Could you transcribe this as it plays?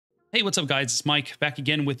Hey, what's up guys? It's Mike back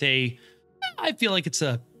again with I feel like it's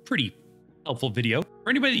a pretty helpful video. For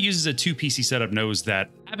anybody that uses a 2 PC setup knows that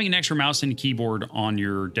having an extra mouse and keyboard on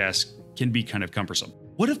your desk can be kind of cumbersome.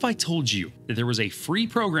 What if I told you that there was a free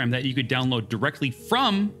program that you could download directly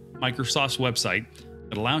from Microsoft's website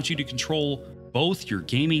that allows you to control both your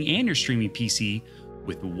gaming and your streaming PC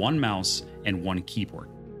with one mouse and one keyboard?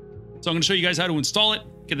 So I'm going to show you guys how to install it,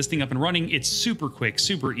 get this thing up and running. It's super quick,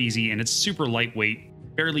 super easy, and it's super lightweight.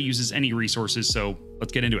 Barely uses any resources, so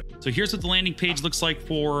let's get into it. So here's what the landing page looks like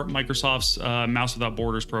for Microsoft's Mouse Without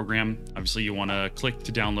Borders program. Obviously, you want to click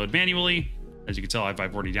to download manually. As you can tell, I've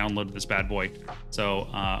already downloaded this bad boy. So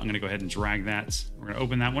I'm going to go ahead and drag that. We're going to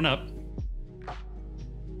open that one up.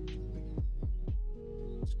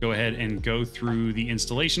 Let's go ahead and go through the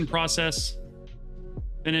installation process.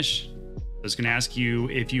 Finish. It's going to ask you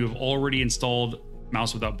if you have already installed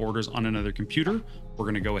Mouse Without Borders on another computer. We're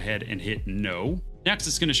going to go ahead and hit no. Next,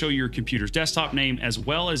 it's going to show you your computer's desktop name as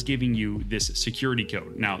well as giving you this security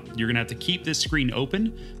code. Now, you're going to have to keep this screen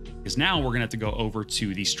open because now we're going to have to go over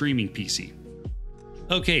to the streaming PC.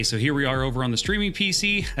 Okay, so here we are over on the streaming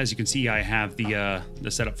PC. As you can see, I have the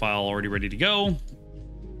setup file already ready to go.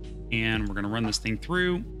 And we're going to run this thing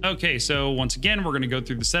through. Okay, so once again, we're going to go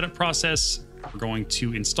through the setup process. We're going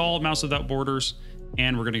to install Mouse Without Borders,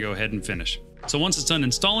 and we're going to go ahead and finish. So once it's done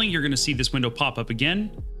installing, you're going to see this window pop up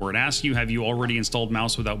again, where it asks you, have you already installed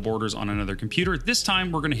Mouse Without Borders on another computer? This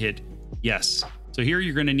time, we're going to hit yes. So here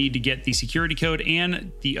you're going to need to get the security code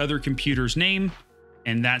and the other computer's name,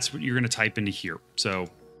 and that's what you're going to type into here. So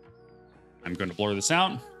I'm going to blur this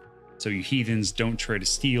out so you heathens don't try to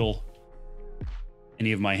steal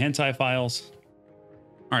any of my hentai files.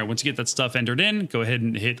 All right, once you get that stuff entered in, go ahead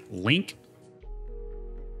and hit link.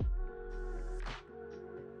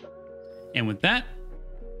 And with that,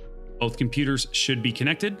 both computers should be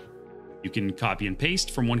connected. You can copy and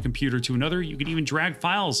paste from one computer to another. You can even drag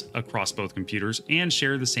files across both computers and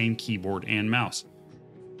share the same keyboard and mouse.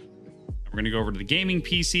 We're going to go over to the gaming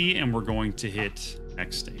PC and we're going to hit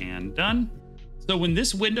next and done. So when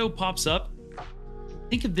this window pops up,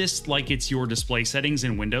 think of this like it's your display settings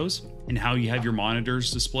in Windows and how you have your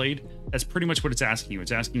monitors displayed. That's pretty much what it's asking you.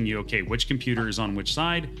 It's asking you, okay, which computer is on which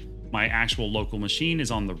side? My actual local machine is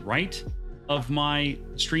on the right of my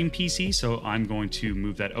stream PC, so I'm going to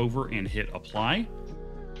move that over and hit apply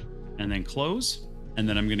and then close. And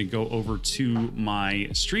then I'm going to go over to my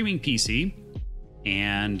streaming PC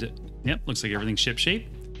and yep, looks like everything's shipshape.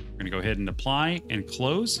 We're going to go ahead and apply and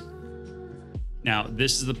close. Now,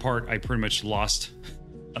 this is the part I pretty much lost.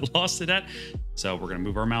 I lost it at. So we're going to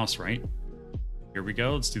move our mouse, right? Here we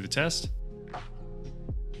go. Let's do the test.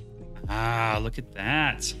 Ah, look at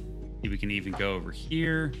that. We can even go over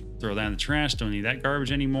here, throw that in the trash. Don't need that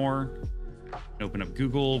garbage anymore. Open up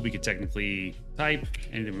Google. We could technically type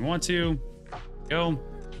anything we want to. Go.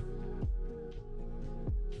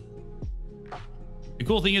 The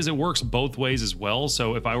cool thing is it works both ways as well.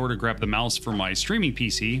 So if I were to grab the mouse for my streaming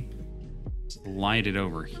PC, slide it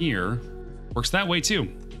over here, works that way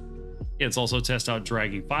too. It's also test out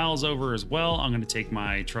dragging files over as well. I'm going to take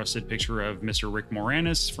my trusted picture of Mr. Rick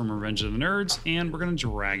Moranis from Revenge of the Nerds, and we're going to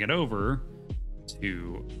drag it over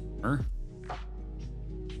to our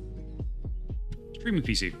streaming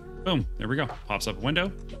PC. Boom, there we go. Pops up a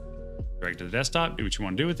window. Drag to the desktop, do what you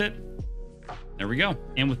want to do with it. There we go.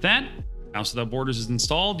 And with that, Mouse Without Borders is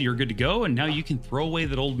installed. You're good to go, and now you can throw away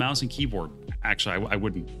that old mouse and keyboard. Actually, I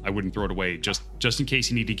wouldn't throw it away just in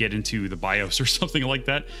case you need to get into the BIOS or something like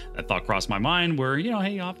that. That thought crossed my mind where, you know,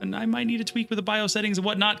 hey, often I might need to tweak with the BIOS settings and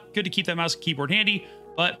whatnot. Good to keep that mouse and keyboard handy,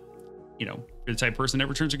 but you know, if you're the type of person that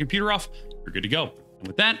never turns your computer off, you're good to go. And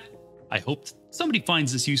with that, I hope somebody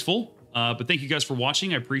finds this useful. But thank you guys for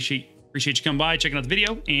watching. I appreciate you coming by, checking out the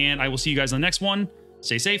video, and I will see you guys on the next one.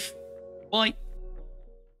 Stay safe. Bye.